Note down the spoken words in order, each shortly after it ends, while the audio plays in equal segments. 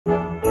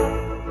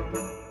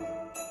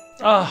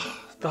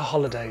The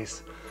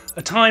holidays.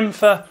 A time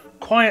for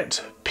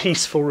quiet,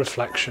 peaceful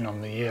reflection on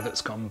the year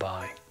that's gone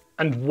by.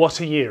 And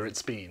what a year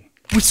it's been.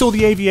 We saw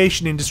the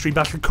aviation industry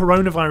battle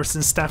coronavirus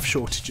and staff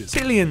shortages.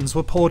 Billions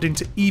were poured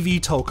into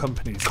eVTOL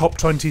companies.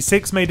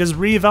 COP26 made us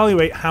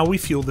re-evaluate how we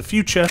fuel the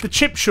future. The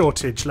chip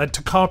shortage led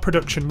to car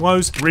production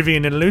woes.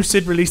 Rivian and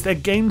Lucid released their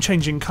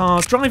game-changing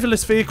cars.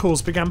 Driverless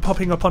vehicles began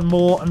popping up on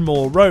more and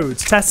more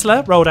roads.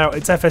 Tesla rolled out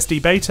its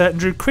FSD beta and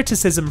drew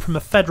criticism from a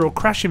federal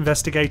crash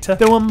investigator.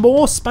 There were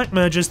more SPAC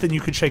mergers than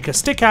you could shake a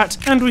stick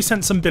at, and we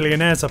sent some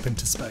billionaires up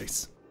into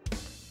space.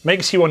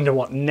 Makes you wonder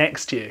what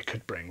next year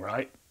could bring,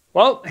 right?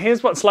 Well,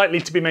 here's what's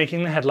likely to be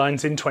making the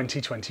headlines in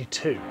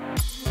 2022.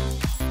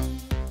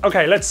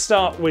 Okay, let's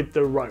start with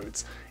the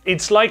roads.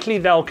 It's likely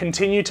they'll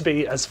continue to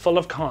be as full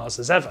of cars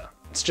as ever.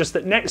 It's just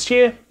that next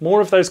year,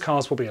 more of those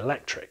cars will be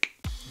electric.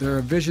 They're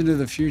a vision of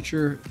the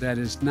future that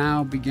is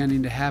now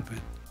beginning to happen.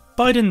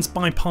 Biden's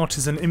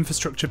bipartisan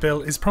infrastructure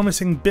bill is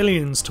promising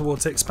billions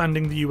towards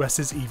expanding the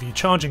US's EV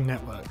charging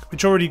network,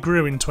 which already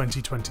grew in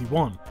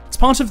 2021. It's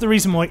part of the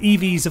reason why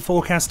EVs are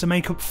forecast to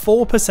make up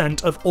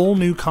 4% of all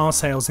new car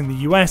sales in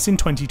the US in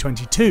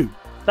 2022.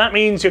 That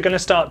means you're going to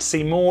start to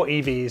see more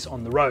EVs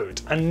on the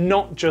road, and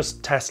not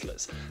just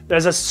Teslas.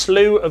 There's a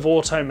slew of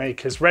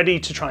automakers ready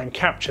to try and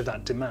capture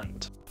that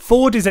demand.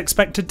 Ford is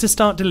expected to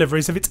start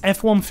deliveries of its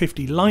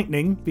F-150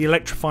 Lightning, the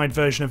electrified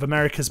version of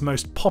America's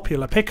most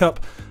popular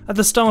pickup, at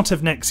the start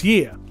of next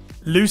year.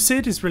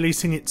 Lucid is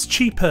releasing its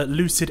cheaper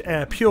Lucid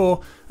Air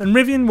Pure, and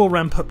Rivian will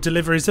ramp up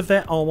deliveries of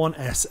their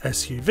R1S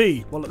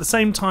SUV, while at the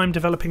same time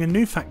developing a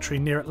new factory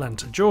near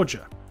Atlanta,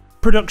 Georgia.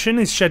 Production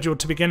is scheduled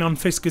to begin on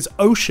Fisker's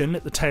Ocean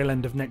at the tail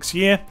end of next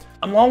year.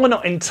 And while we're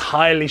not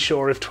entirely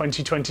sure if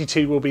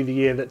 2022 will be the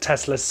year that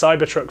Tesla's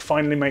Cybertruck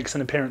finally makes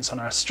an appearance on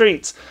our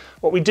streets,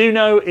 what we do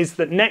know is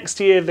that next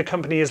year the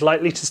company is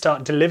likely to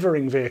start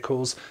delivering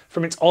vehicles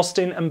from its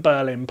Austin and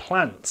Berlin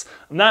plants,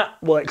 and that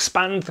will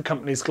expand the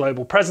company's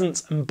global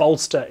presence and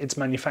bolster its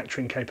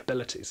manufacturing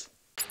capabilities.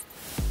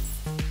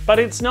 But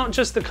it's not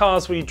just the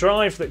cars we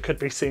drive that could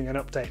be seeing an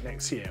update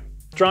next year.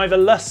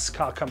 Driverless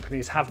car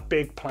companies have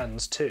big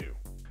plans too.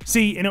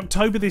 See, in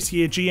October this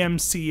year,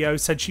 GM's CEO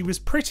said she was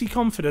pretty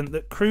confident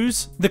that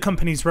Cruise, the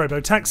company's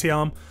robo-taxi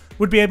arm,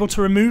 would be able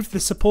to remove the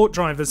support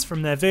drivers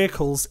from their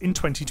vehicles in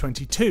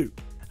 2022.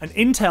 And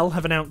Intel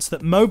have announced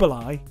that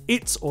Mobileye,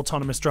 its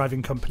autonomous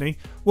driving company,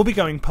 will be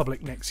going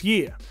public next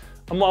year.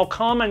 And while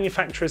car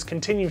manufacturers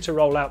continue to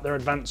roll out their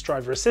advanced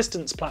driver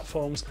assistance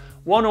platforms,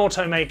 one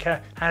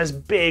automaker has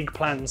big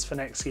plans for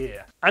next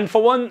year. And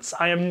for once,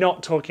 I am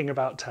not talking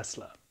about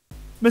Tesla.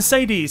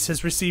 Mercedes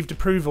has received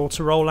approval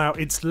to roll out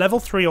its Level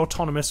 3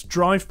 autonomous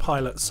Drive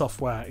Pilot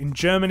software in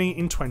Germany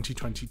in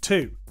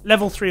 2022.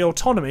 Level 3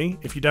 autonomy,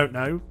 if you don't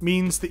know,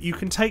 means that you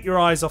can take your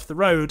eyes off the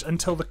road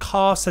until the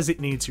car says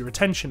it needs your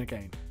attention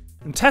again.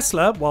 And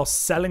Tesla,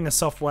 whilst selling a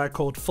software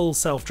called Full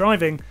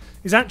Self-Driving,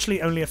 is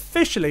actually only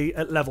officially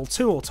at Level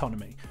 2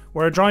 autonomy,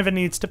 where a driver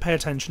needs to pay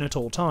attention at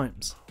all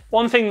times.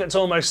 One thing that's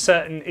almost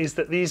certain is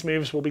that these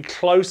moves will be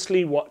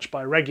closely watched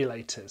by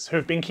regulators, who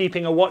have been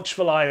keeping a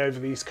watchful eye over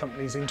these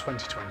companies in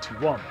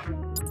 2021.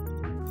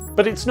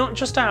 But it's not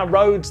just our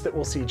roads that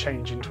will see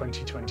change in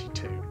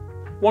 2022.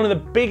 One of the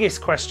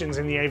biggest questions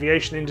in the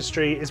aviation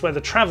industry is whether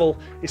travel,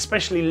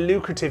 especially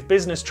lucrative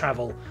business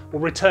travel, will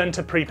return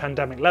to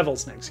pre-pandemic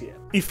levels next year.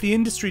 If the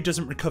industry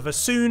doesn't recover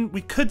soon,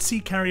 we could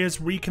see carriers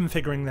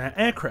reconfiguring their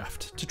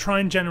aircraft to try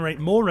and generate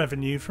more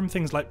revenue from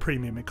things like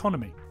premium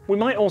economy. We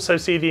might also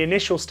see the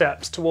initial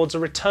steps towards a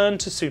return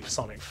to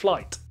supersonic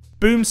flight.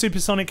 Boom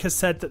Supersonic has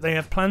said that they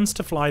have plans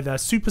to fly their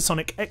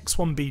supersonic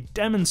X-1B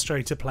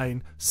demonstrator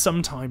plane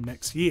sometime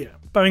next year.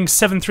 Boeing's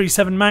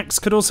 737 MAX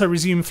could also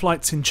resume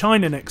flights in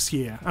China next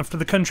year after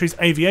the country's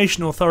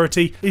aviation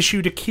authority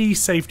issued a key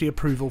safety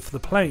approval for the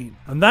plane,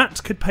 and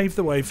that could pave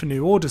the way for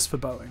new orders for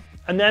Boeing.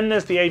 And then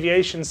there's the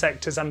aviation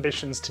sector's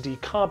ambitions to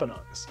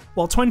decarbonise.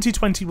 While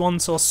 2021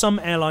 saw some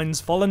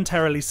airlines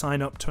voluntarily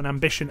sign up to an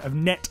ambition of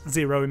net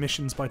zero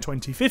emissions by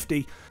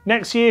 2050,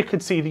 next year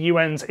could see the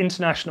UN's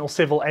International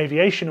Civil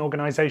Aviation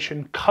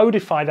Organization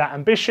codify that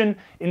ambition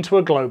into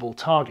a global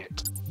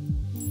target.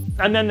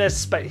 And then there's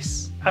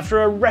space.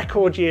 After a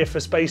record year for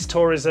space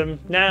tourism,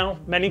 now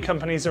many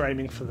companies are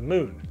aiming for the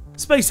moon.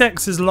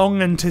 SpaceX's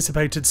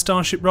long-anticipated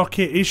Starship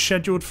rocket is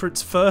scheduled for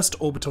its first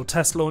orbital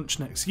test launch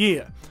next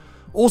year.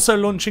 Also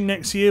launching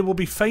next year will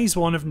be Phase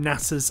 1 of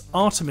NASA's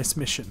Artemis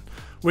mission,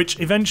 which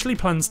eventually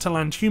plans to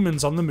land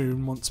humans on the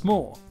moon once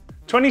more.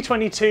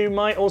 2022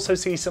 might also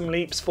see some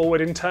leaps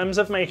forward in terms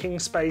of making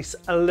space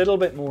a little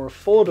bit more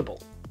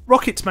affordable.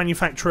 Rocket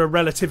manufacturer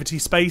Relativity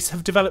Space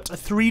have developed a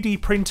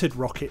 3D printed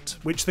rocket,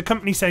 which the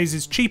company says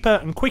is cheaper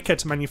and quicker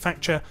to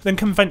manufacture than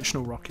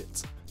conventional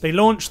rockets. They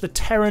launch the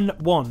Terran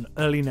 1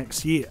 early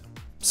next year.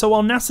 So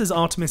while NASA's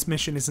Artemis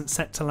mission isn't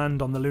set to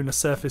land on the lunar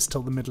surface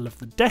till the middle of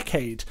the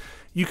decade,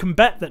 you can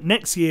bet that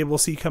next year we'll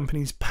see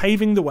companies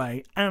paving the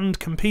way and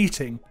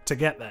competing to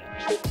get there.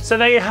 So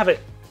there you have it,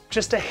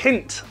 just a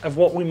hint of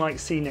what we might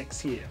see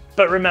next year.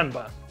 But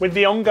remember, with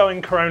the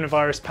ongoing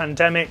coronavirus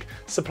pandemic,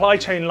 supply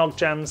chain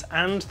logjams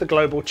and the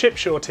global chip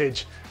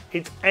shortage,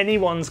 It's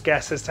anyone's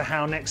guess as to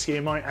how next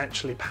year might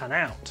actually pan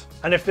out.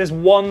 And if there's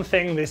one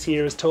thing this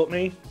year has taught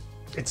me,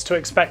 it's to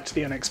expect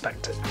the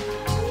unexpected.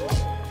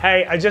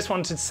 Hey, I just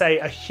wanted to say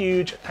a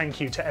huge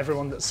thank you to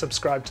everyone that's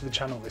subscribed to the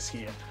channel this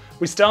year.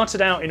 We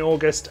started out in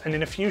August, and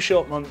in a few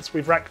short months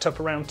we've racked up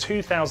around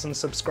 2,000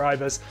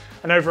 subscribers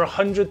and over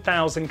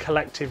 100,000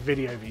 collective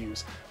video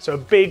views. So a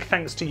big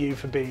thanks to you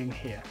for being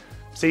here.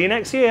 See you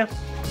next year.